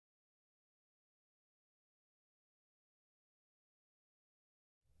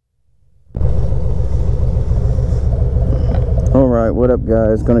Alright, what up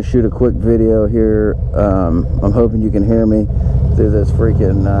guys? Gonna shoot a quick video here. I'm hoping you can hear me through this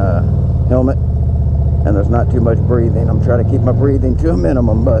freaking helmet, and there's not too much breathing. I'm trying to keep my breathing to a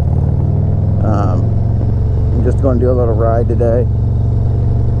minimum, but I'm just going to do a little ride today.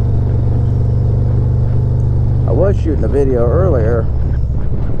 I was shooting a video earlier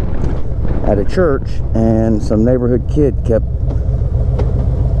at a church, and some neighborhood kid kept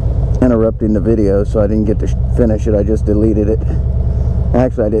interrupting the video, so I didn't get to finish it. I just deleted it.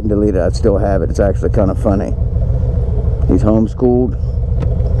 Actually, I didn't delete it. I still have it. It's actually kind of funny. He's homeschooled,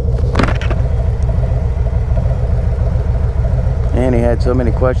 and he had so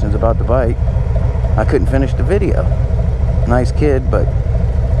many questions about the bike, I couldn't finish the video. Nice kid, but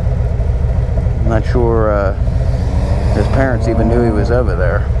I'm not sure his parents even knew he was over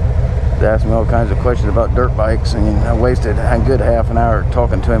there. They asked me all kinds of questions about dirt bikes, and I wasted a good half an hour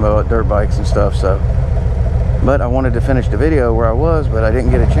talking to him about dirt bikes and stuff. So, but I wanted to finish the video where I was, but I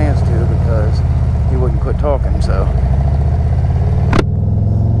didn't get a chance to because he wouldn't quit talking. So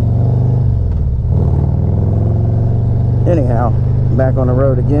anyhow, back on the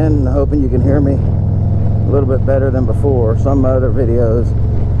road again, hoping you can hear me a little bit better than before. Some other videos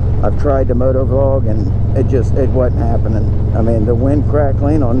I've tried to MotoVlog, and it wasn't happening. I mean, the wind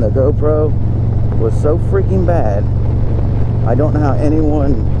crackling on the GoPro was so freaking bad. I don't know how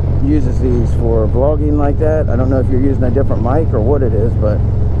anyone uses these for vlogging like that. I don't know if you're using a different mic or what it is, but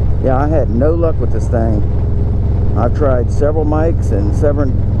yeah, I had no luck with this thing. I've tried several mics and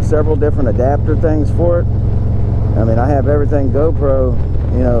several different adapter things for it. I mean, I have everything GoPro,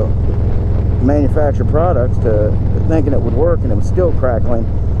 you know, manufactured products to thinking it would work, and it was still crackling.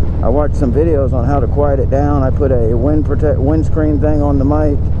 I watched some videos on how to quiet it down. I put a windscreen thing on the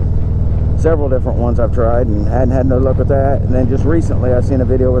mic. Several different ones I've tried and hadn't had no luck with that. And then just recently I seen a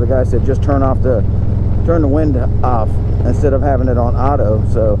video where the guy said just turn the wind off instead of having it on auto.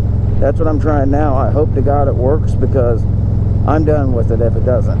 So that's what I'm trying now. I hope to God it works, because I'm done with it if it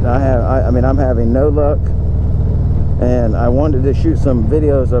doesn't. I mean, I'm having no luck, and I wanted to shoot some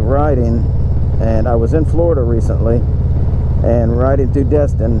videos of riding, and I was in Florida recently and riding through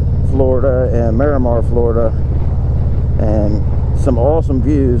Destin, Florida, and Miramar, Florida, and some awesome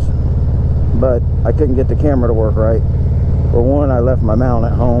views, but I couldn't get the camera to work right. For one, I left my mount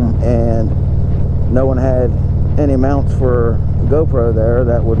at home, and no one had any mounts for GoPro there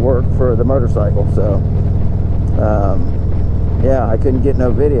that would work for the motorcycle. So yeah, I couldn't get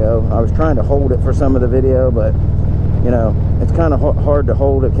no video. I was trying to hold it for some of the video, but you know, it's kind of hard to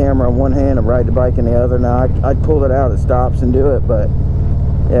hold a camera in one hand and ride the bike in the other. Now, I'd pull it out at stops and do it, but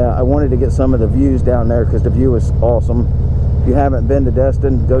yeah, I wanted to get some of the views down there because the view is awesome. If you haven't been to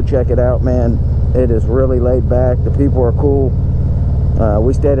Destin, go check it out, man. It is really laid back. The people are cool.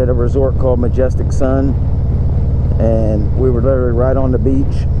 We stayed at a resort called Majestic Sun, and we were literally right on the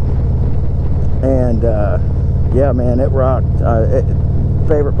beach. And yeah, man, it rocked.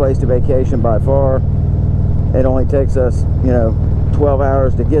 Favorite place to vacation by far. It only takes us, you know, 12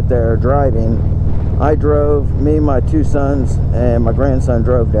 hours to get there driving. I drove, me, my two sons, and my grandson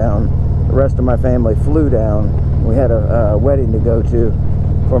drove down. The rest of my family flew down. We had a wedding to go to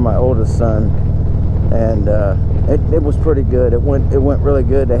for my oldest son, and it was pretty good. It went really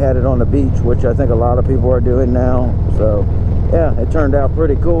good. They had it on the beach, which I think a lot of people are doing now. So yeah, it turned out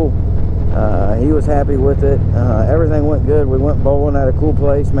pretty cool. He was happy with it. Everything went good. We went bowling at a cool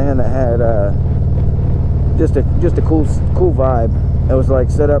place, man, that had just a cool vibe. It was like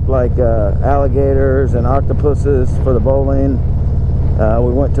set up like alligators and octopuses for the bowling.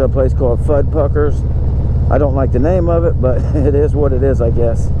 We went to a place called Fud Puckers. I don't like the name of it, but it is what it is, I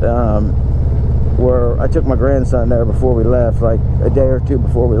guess. Where I took my grandson there before we left, like a day or two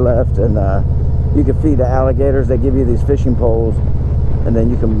before we left, and you can feed the alligators. They give you these fishing poles, and then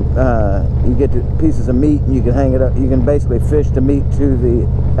you can you get pieces of meat, and you can hang it up. You can basically fish the meat to the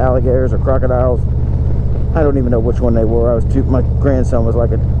alligators or crocodiles. I don't even know which one they were. My grandson was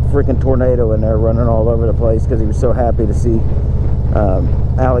like a freaking tornado in there, running all over the place because he was so happy to see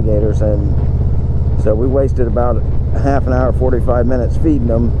alligators. And so we wasted about a half an hour, 45 minutes feeding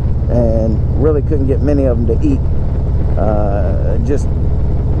them, and really couldn't get many of them to eat.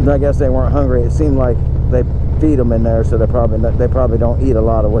 I guess they weren't hungry. It seemed like they feed them in there, so they probably don't eat a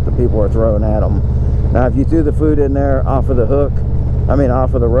lot of what the people are throwing at them. Now, if you threw the food in there off of the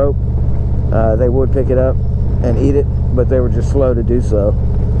off of the rope, they would pick it up and eat it, but they were just slow to do so.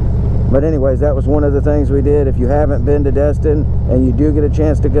 But anyways, that was one of the things we did. If you haven't been to Destin and you do get a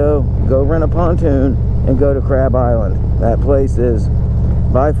chance to go rent a pontoon and go to Crab Island. That place is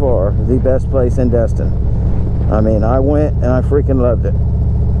by far the best place in Destin. I mean, I went and I freaking loved it.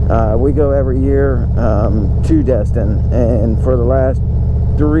 We go every year to Destin, and for the last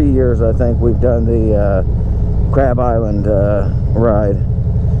 3 years I think we've done the Crab Island ride.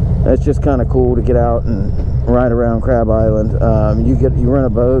 It's just kind of cool to get out and ride around Crab Island. You rent a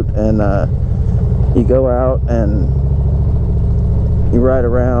boat and you go out and you ride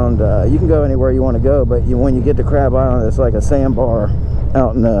around. You can go anywhere you want to go, but when you get to Crab Island, it's like a sandbar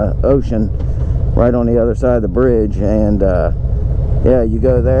out in the ocean right on the other side of the bridge. And yeah, you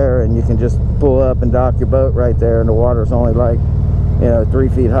go there and you can just pull up and dock your boat right there, and the water's only like 3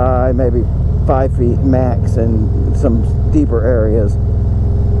 feet high, maybe 5 feet max in some deeper areas.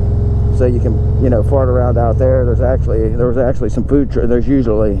 So you can fart around out there. There was actually some there's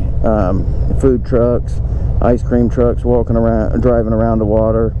usually food trucks, ice cream trucks walking around, driving around the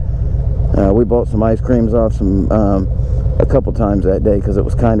water. We bought some ice creams off a couple times that day because it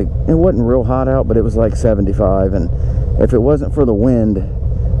wasn't real hot out, but it was like 75, and if it wasn't for the wind,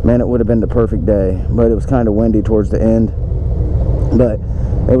 man, it would have been the perfect day. But it was kind of windy towards the end, but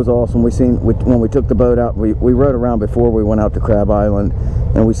it was awesome. When we took the boat out, we rode around before we went out to Crab Island,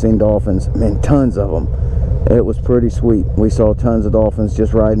 and we seen dolphins. Man, tons of them. It was pretty sweet. We saw tons of dolphins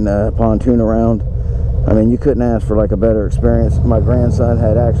just riding a pontoon around. I mean, you couldn't ask for like a better experience. My grandson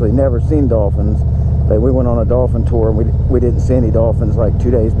had actually never seen dolphins. We went on a dolphin tour, and we didn't see any dolphins like 2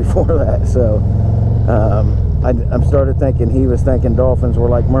 days before that. So I started thinking he was thinking dolphins were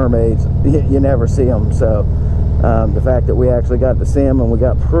like mermaids. You never see them. So the fact that we actually got to see them, and we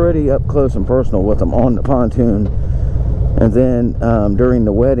got pretty up close and personal with them on the pontoon. And then during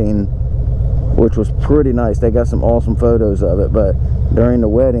the wedding, which was pretty nice, they got some awesome photos of it. But during the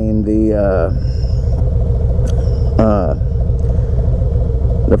wedding, the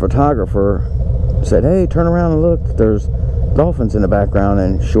photographer said, "Hey, turn around and look, there's dolphins in the background."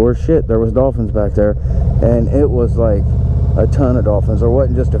 And sure as shit, there was dolphins back there, and it was like a ton of dolphins. There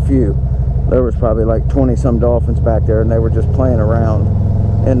wasn't just a few. There was probably like 20 some dolphins back there, and they were just playing around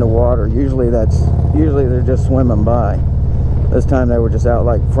in the water. Usually they're just swimming by. This time they were just out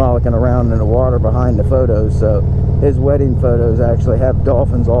like frolicking around in the water behind the photos. So his wedding photos actually have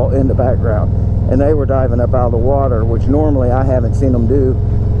dolphins all in the background, and they were diving up out of the water, which normally I haven't seen them do.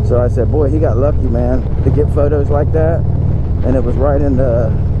 So I said, boy, he got lucky, man, to get photos like that. And it was right in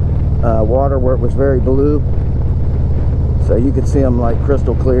the water where it was very blue, so you could see them like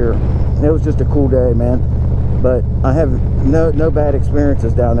crystal clear. It was just a cool day, man. But I have no bad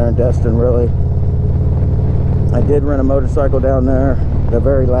experiences down there in Destin, really. I did rent a motorcycle down there the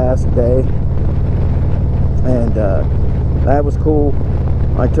very last day, and that was cool.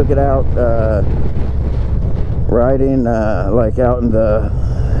 I took it out riding like out in the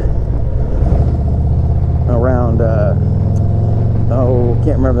around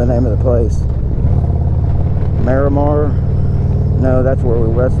can't remember the name of the place. Miramar? No, that's where we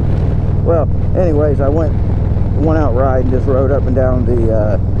was. Well, anyways, I went out riding, just rode up and down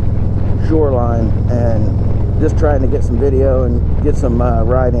the shoreline, and just trying to get some video and get some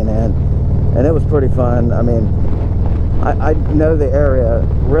riding in, and it was pretty fun. I mean, I know the area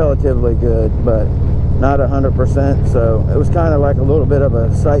relatively good, but not 100%, so it was kind of like a little bit of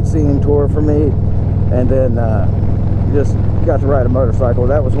a sightseeing tour for me. And then just got to ride a motorcycle.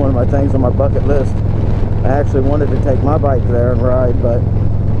 That was one of my things on my bucket list. I actually wanted to take my bike there and ride, but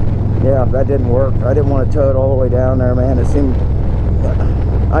yeah, that didn't work. I didn't want to tow it all the way down there, man. It seemed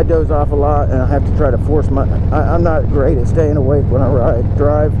I doze off a lot, and I have to try to force I'm not great at staying awake when I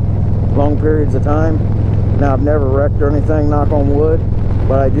drive long periods of time. Now, I've never wrecked or anything, knock on wood,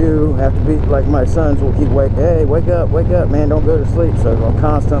 but I do have to be, like my sons will keep hey, wake up, man, don't go to sleep. So I'm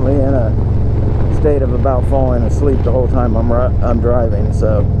constantly in a state of about falling asleep the whole time I'm driving.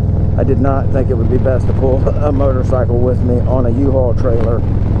 So I did not think it would be best to pull a motorcycle with me on a U-Haul trailer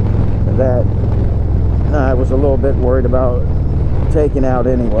that I was a little bit worried about taking out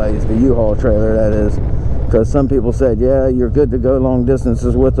anyways, the U-Haul trailer, that is. Because some people said, yeah, you're good to go long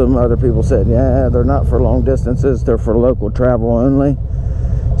distances with them. Other people said, yeah, they're not for long distances, they're for local travel only.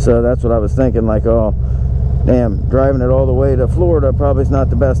 So that's what I was thinking, like, oh, damn, driving it all the way to Florida probably is not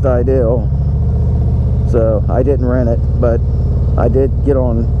the best ideal. So I didn't rent it, but I did get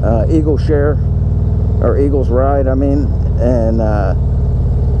on Eagles Ride, and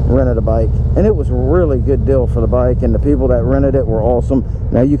rented a bike. And it was a really good deal for the bike, and the people that rented it were awesome.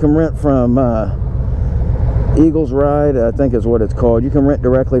 Now, you can rent from Eagles Ride, I think is what it's called. You can rent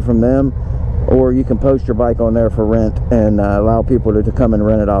directly from them, or you can post your bike on there for rent and allow people to come and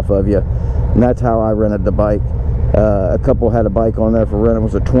rent it off of you. And that's how I rented the bike. A couple had a bike on there for rent. It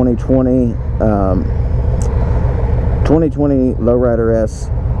was a 2020 Lowrider S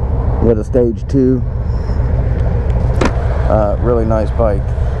with a stage 2. Really nice bike.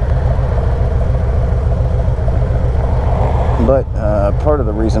 But part of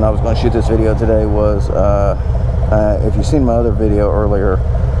the reason I was going to shoot this video today was, if you've seen my other video earlier,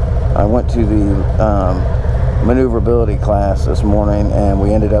 I went to the maneuverability class this morning, and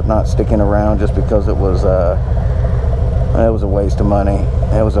we ended up not sticking around just because it was a waste of money.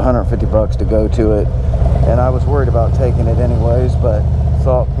 It was $150 to go to it, and I was worried about taking it anyways, but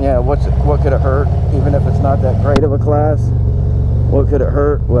thought, yeah, what could it hurt? Even if it's not that great of a class, what could it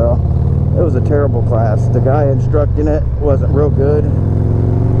hurt? Well, it was a terrible class. The guy instructing it wasn't real good.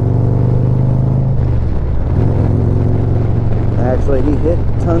 Actually, he hit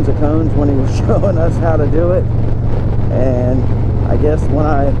tons of cones when he was showing us how to do it, and I guess when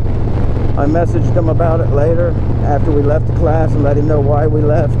I messaged him about it later after we left the class and let him know why we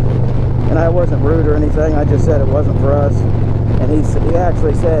left, and I wasn't rude or anything, I just said it wasn't for us, and he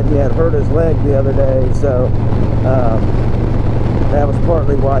actually said he had hurt his leg the other day, so that was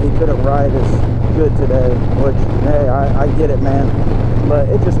partly why he couldn't ride as good today, which, hey, I get it, man, but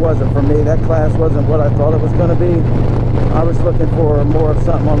it just wasn't for me. That class wasn't what I thought it was going to be. I was looking for more of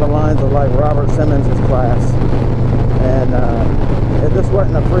something on the lines of like Robert Simmons' class, and this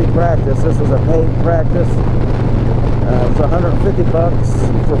wasn't a free practice. This was a paid practice. It was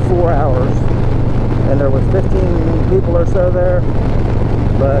 $150 for 4 hours, and there was 15 people or so there,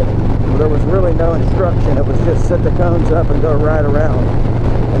 but there was really no instruction. It was just set the cones up and go right around,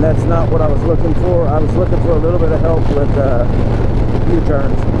 and that's not what I was looking for. I was looking for a little bit of help with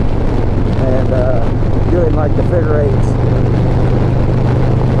U-turns and doing like the figure eights,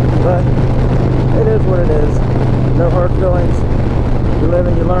 but it is what it is. No hard feelings. You live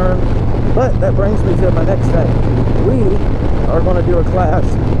and you learn. But that brings me to my next thing. We are going to do a class,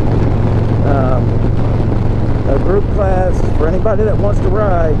 a group class for anybody that wants to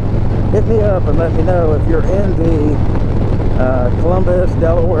ride. Hit me up and let me know if you're in the Columbus,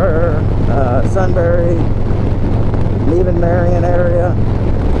 Delaware, Sunbury, even Marion area.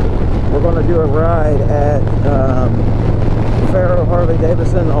 We're going to do a ride at Faro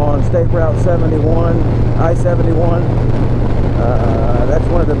Harley-Davidson on State Route 71, I-71. That's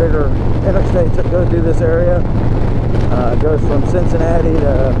one of the bigger interstates that goes through this area. It goes from Cincinnati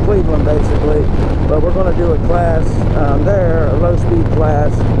to Cleveland, basically. But we're going to do a class there, a low-speed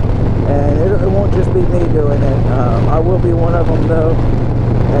class, and it won't just be me doing it. I will be one of them, though.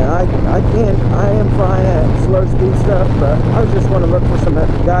 And I am fine at slow-speed stuff, but I just want to look for some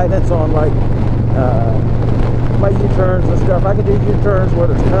guidance on, like, my U-turns and stuff. I can do U-turns where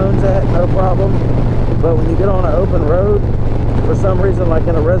there's cones at, no problem. But when you get on an open road, for some reason, like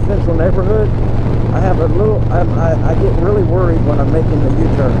in a residential neighborhood, I have a little, I get really worried when I'm making the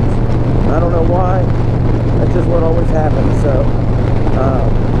U-turns. I don't know why. That's just what always happens. So,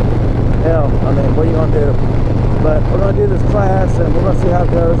 hell, I mean, what are you going to do? But we're going to do this class, and we're going to see how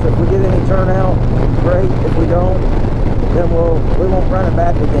it goes. If we get any turnout, great. If we don't, then we won't run it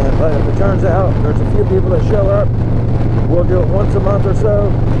back again. But if it turns out there's a few people that show up, we'll do it once a month or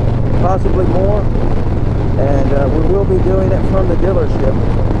so, possibly more. And we will be doing it from the dealership.